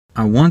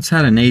I once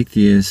had an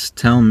atheist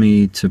tell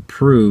me to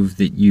prove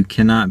that you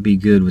cannot be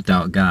good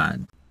without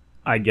God.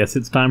 I guess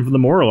it's time for the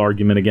moral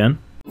argument again.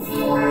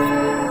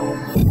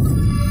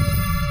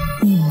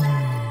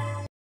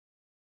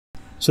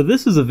 So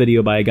this is a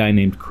video by a guy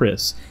named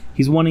Chris.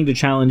 He's wanting to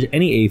challenge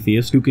any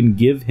atheist who can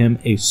give him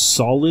a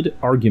solid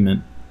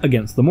argument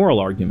against the moral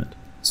argument.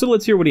 So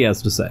let's hear what he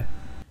has to say.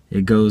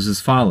 It goes as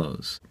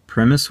follows.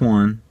 Premise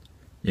 1.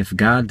 If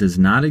God does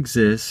not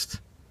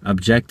exist,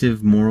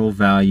 objective moral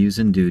values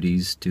and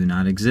duties do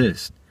not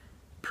exist.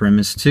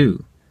 Premise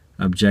 2.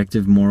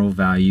 Objective moral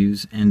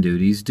values and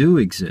duties do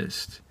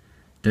exist.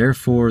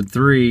 Therefore,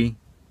 3.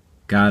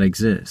 God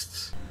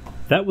exists.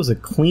 That was a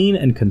clean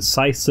and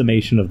concise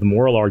summation of the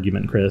moral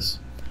argument, Chris.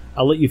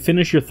 I'll let you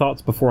finish your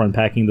thoughts before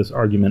unpacking this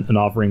argument and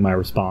offering my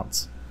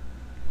response.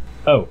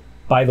 Oh,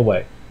 by the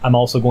way, I'm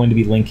also going to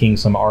be linking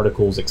some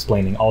articles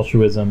explaining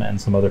altruism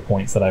and some other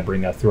points that I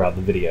bring up throughout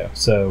the video,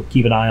 so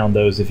keep an eye on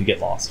those if you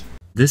get lost.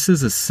 This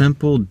is a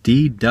simple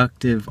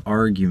deductive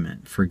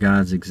argument for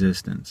God's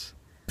existence.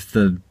 If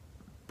the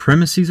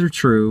premises are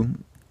true,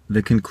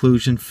 the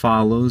conclusion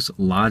follows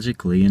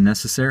logically and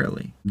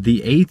necessarily.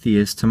 The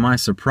atheist, to my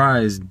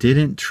surprise,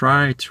 didn't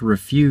try to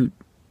refute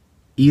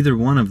either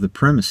one of the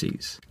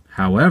premises.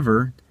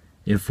 However,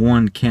 if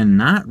one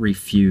cannot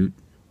refute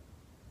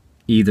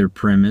either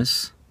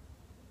premise,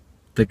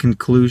 the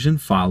conclusion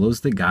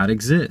follows that God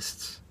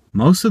exists.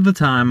 Most of the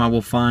time, I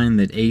will find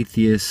that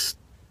atheists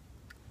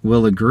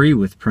will agree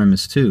with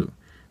premise 2,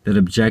 that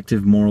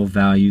objective moral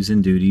values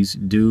and duties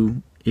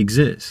do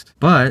exist.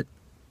 But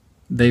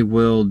they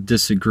will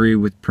disagree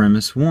with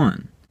premise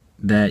 1,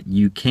 that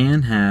you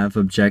can have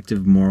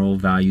objective moral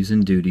values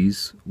and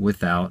duties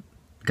without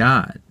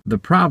God. The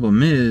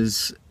problem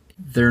is,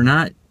 they're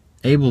not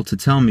able to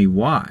tell me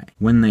why.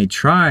 When they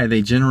try,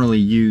 they generally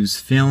use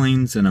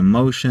feelings and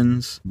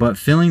emotions, but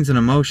feelings and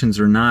emotions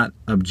are not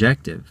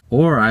objective.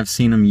 Or I've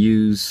seen them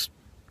use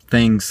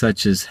things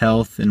such as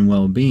health and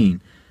well-being.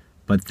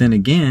 But then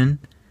again,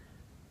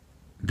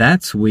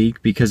 that's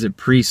weak because it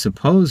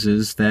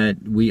presupposes that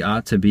we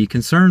ought to be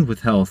concerned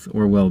with health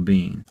or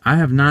well-being. I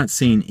have not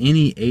seen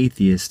any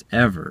atheist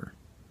ever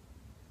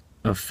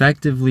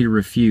effectively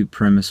refute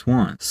premise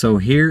 1. So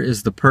here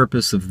is the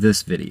purpose of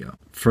this video.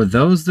 For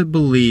those that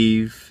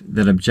believe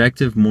that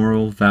objective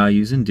moral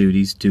values and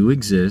duties do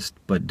exist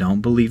but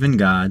don't believe in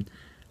God,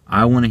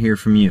 I want to hear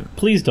from you.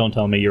 Please don't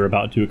tell me you're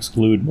about to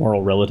exclude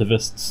moral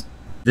relativists.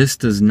 This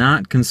does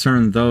not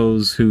concern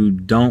those who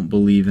don't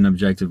believe in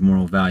objective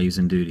moral values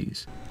and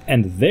duties.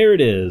 And there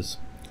it is.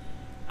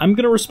 I'm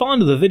going to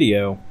respond to the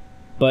video,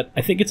 but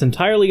I think it's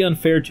entirely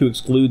unfair to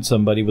exclude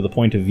somebody with a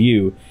point of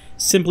view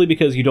simply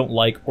because you don't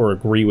like or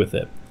agree with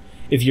it.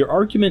 If your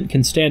argument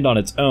can stand on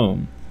its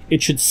own,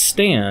 it should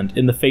stand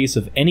in the face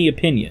of any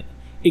opinion,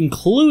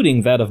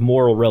 including that of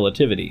moral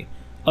relativity.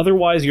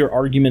 Otherwise, your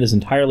argument is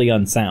entirely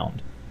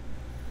unsound.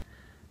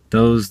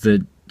 Those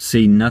that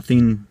see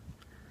nothing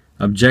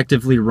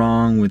objectively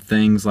wrong with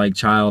things like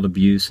child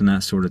abuse and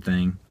that sort of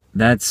thing,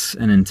 that's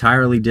an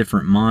entirely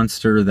different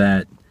monster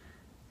that,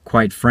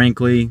 quite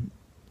frankly,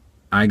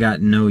 I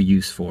got no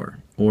use for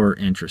or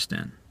interest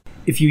in.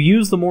 If you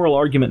use the moral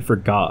argument for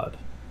God,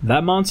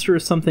 that monster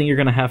is something you're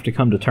going to have to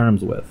come to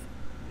terms with.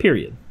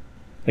 Period.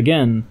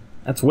 Again,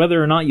 that's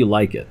whether or not you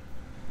like it.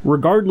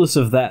 Regardless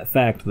of that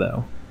fact,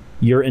 though,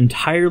 you're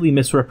entirely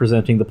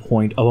misrepresenting the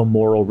point of a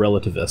moral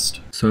relativist.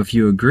 So if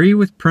you agree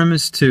with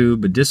premise 2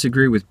 but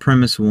disagree with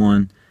premise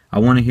 1, I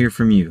want to hear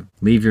from you.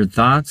 Leave your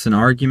thoughts and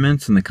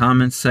arguments in the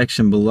comments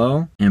section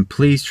below, and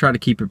please try to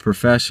keep it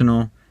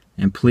professional,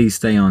 and please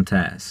stay on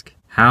task.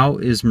 How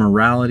is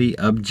morality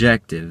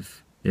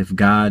objective if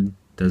God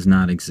does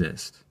not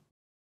exist?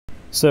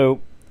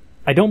 So,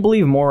 I don't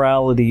believe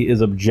morality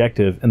is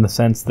objective in the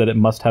sense that it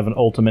must have an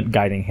ultimate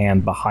guiding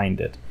hand behind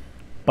it,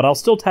 but I'll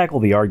still tackle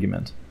the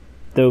argument,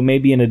 though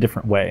maybe in a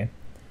different way.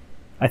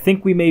 I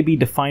think we may be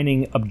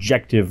defining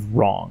objective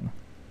wrong.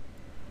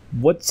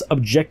 What's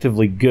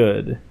objectively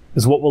good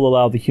is what will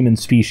allow the human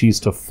species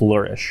to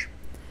flourish.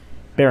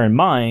 Bear in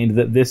mind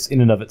that this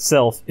in and of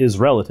itself is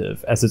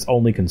relative, as it's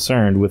only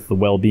concerned with the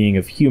well-being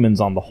of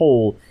humans on the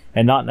whole,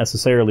 and not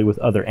necessarily with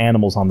other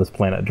animals on this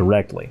planet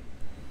directly.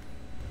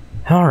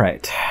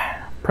 Alright,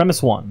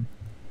 premise 1.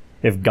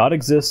 If God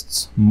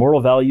exists,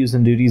 moral values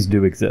and duties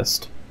do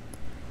exist.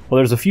 Well,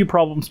 there's a few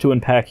problems to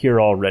unpack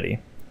here already.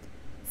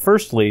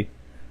 Firstly,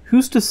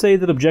 who's to say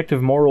that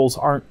objective morals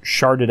aren't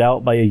sharded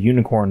out by a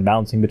unicorn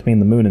bouncing between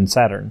the moon and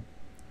Saturn?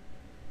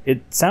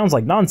 It sounds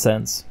like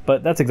nonsense,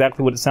 but that's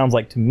exactly what it sounds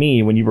like to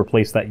me when you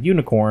replace that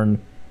unicorn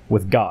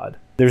with God.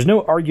 There's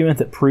no argument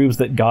that proves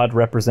that God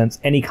represents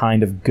any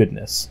kind of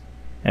goodness.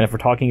 And if we're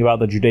talking about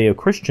the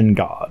Judeo-Christian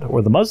God,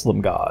 or the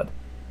Muslim God,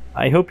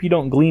 I hope you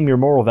don't glean your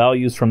moral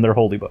values from their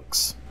holy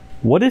books.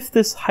 What if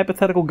this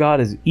hypothetical God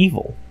is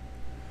evil?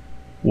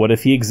 What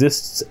if he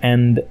exists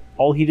and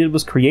all he did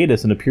was create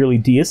us in a purely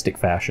deistic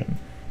fashion,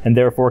 and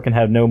therefore can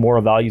have no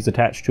moral values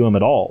attached to him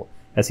at all,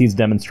 as he's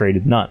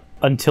demonstrated none?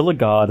 Until a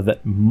God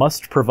that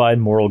must provide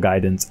moral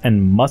guidance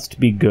and must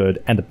be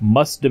good and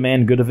must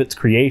demand good of its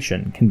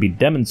creation can be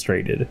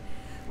demonstrated,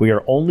 We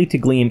are only to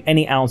glean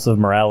any ounce of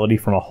morality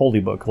from a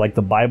holy book like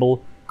the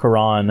Bible,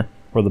 Quran,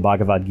 or the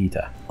Bhagavad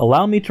Gita.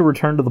 Allow me to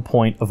return to the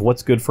point of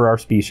what's good for our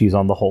species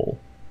on the whole.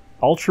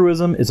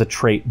 Altruism is a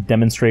trait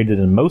demonstrated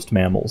in most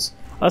mammals.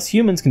 Us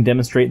humans can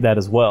demonstrate that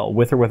as well,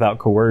 with or without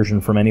coercion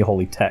from any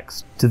holy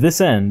text. To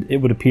this end, it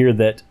would appear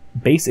that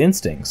base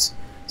instincts,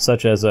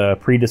 such as a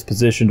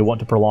predisposition to want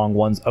to prolong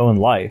one's own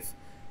life,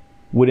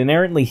 would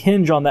inherently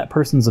hinge on that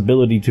person's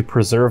ability to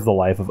preserve the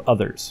life of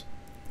others.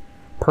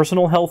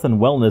 Personal health and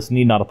wellness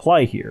need not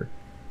apply here.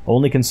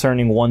 Only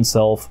concerning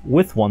oneself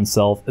with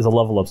oneself is a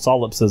level of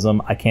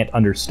solipsism I can't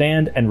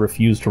understand and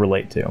refuse to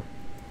relate to.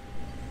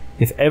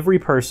 If every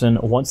person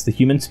wants the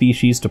human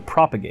species to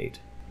propagate,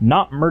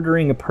 not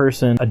murdering a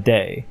person a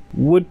day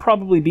would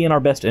probably be in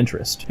our best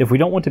interest. If we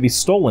don't want to be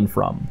stolen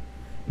from,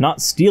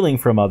 not stealing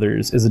from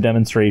others is a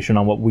demonstration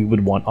on what we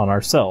would want on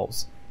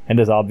ourselves, and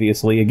is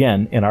obviously,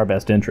 again, in our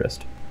best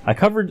interest. I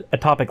covered a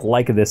topic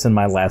like this in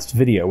my last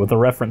video with a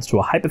reference to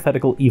a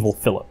hypothetical evil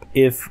Philip.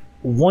 If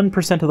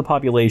 1% of the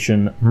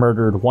population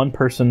murdered one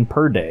person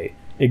per day,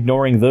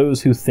 ignoring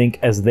those who think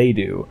as they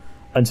do,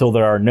 until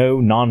there are no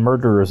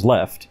non-murderers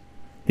left,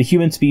 the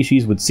human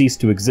species would cease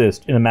to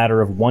exist in a matter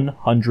of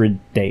 100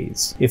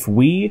 days. If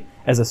we,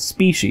 as a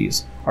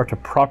species, are to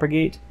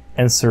propagate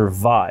and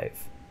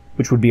survive,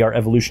 which would be our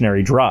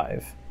evolutionary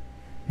drive,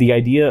 the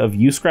idea of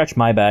you scratch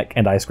my back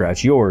and I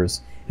scratch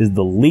yours is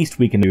the least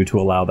we can do to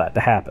allow that to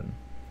happen.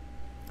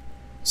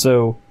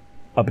 So,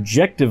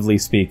 objectively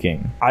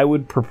speaking, I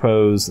would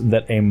propose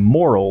that a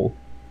moral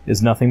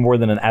is nothing more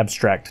than an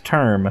abstract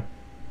term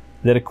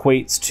that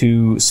equates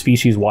to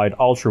species-wide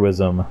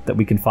altruism that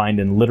we can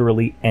find in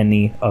literally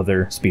any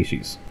other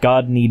species.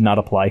 God need not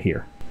apply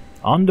here.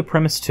 On to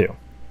premise 2.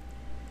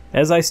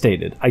 As I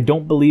stated, I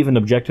don't believe in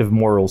objective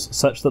morals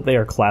such that they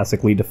are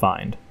classically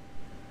defined.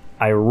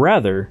 I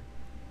rather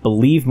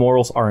believe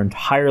morals are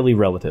entirely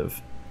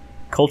relative.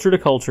 Culture to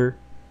culture,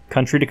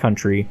 country to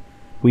country,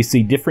 we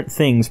see different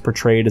things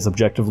portrayed as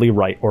objectively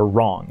right or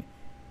wrong.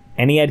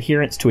 Any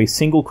adherence to a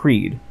single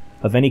creed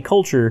of any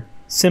culture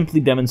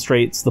simply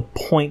demonstrates the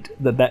point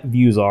that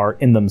views are,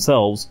 in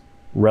themselves,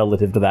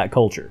 relative to that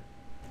culture.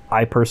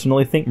 I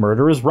personally think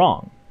murder is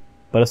wrong,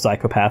 but a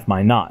psychopath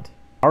might not.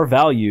 Our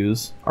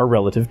values are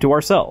relative to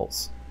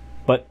ourselves,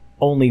 but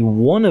only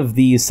one of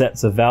these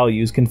sets of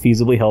values can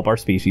feasibly help our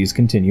species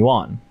continue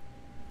on.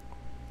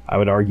 I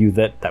would argue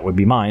that that would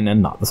be mine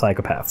and not the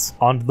psychopath's.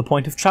 On to the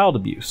point of child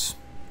abuse.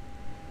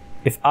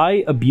 If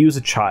I abuse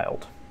a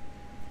child,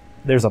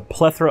 there's a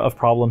plethora of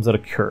problems that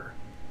occur,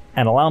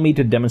 and allow me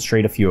to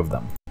demonstrate a few of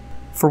them.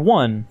 For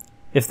one,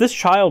 if this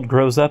child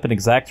grows up and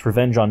exacts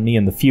revenge on me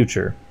in the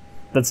future,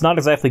 that's not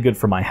exactly good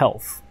for my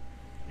health.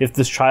 If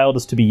this child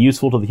is to be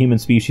useful to the human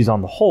species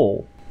on the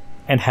whole,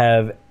 and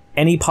have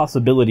any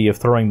possibility of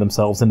throwing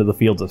themselves into the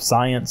fields of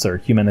science or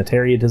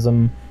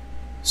humanitarianism,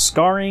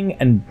 scarring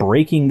and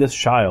breaking this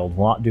child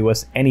will not do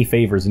us any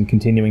favors in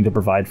continuing to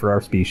provide for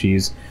our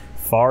species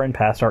far and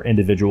past our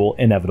individual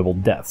inevitable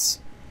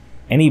deaths.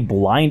 Any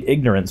blind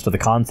ignorance to the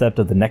concept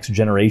of the next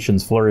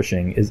generation's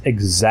flourishing is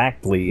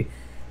exactly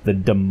the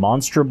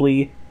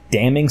demonstrably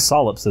damning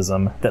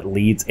solipsism that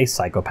leads a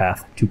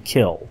psychopath to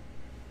kill.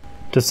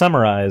 To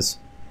summarize,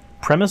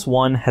 premise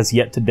 1 has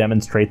yet to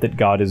demonstrate that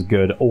God is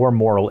good or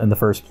moral in the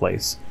first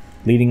place,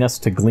 leading us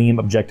to glean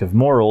objective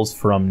morals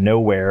from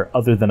nowhere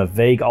other than a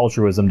vague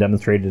altruism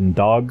demonstrated in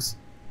dogs,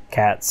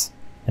 cats,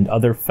 and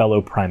other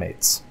fellow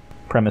primates.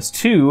 Premise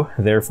 2,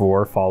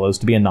 therefore, follows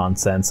to be a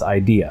nonsense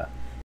idea.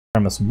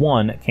 Premise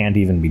 1 can't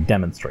even be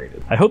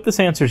demonstrated. I hope this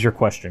answers your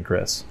question,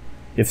 Chris.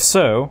 If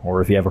so,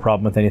 or if you have a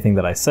problem with anything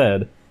that I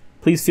said,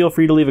 please feel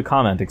free to leave a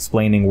comment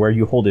explaining where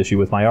you hold issue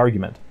with my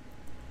argument.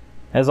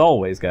 As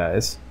always,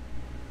 guys,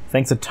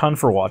 thanks a ton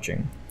for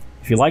watching.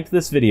 If you liked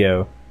this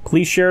video,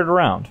 please share it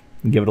around.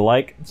 Give it a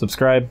like,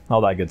 subscribe,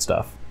 all that good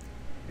stuff.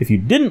 If you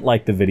didn't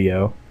like the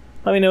video,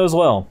 let me know as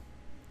well.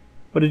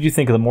 What did you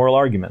think of the moral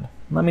argument?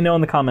 Let me know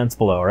in the comments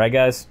below, alright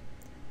guys?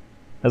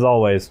 As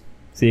always,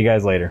 see you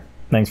guys later.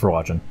 Thanks for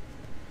watching.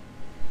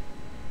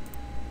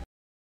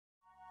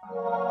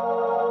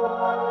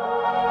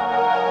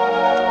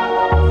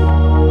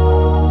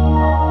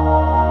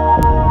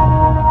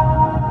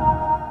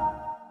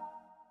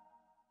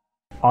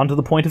 On to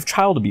the point of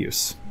child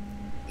abuse.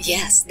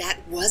 Yes, that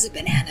was a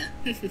banana.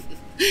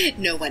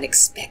 No one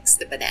expects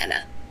the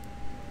banana.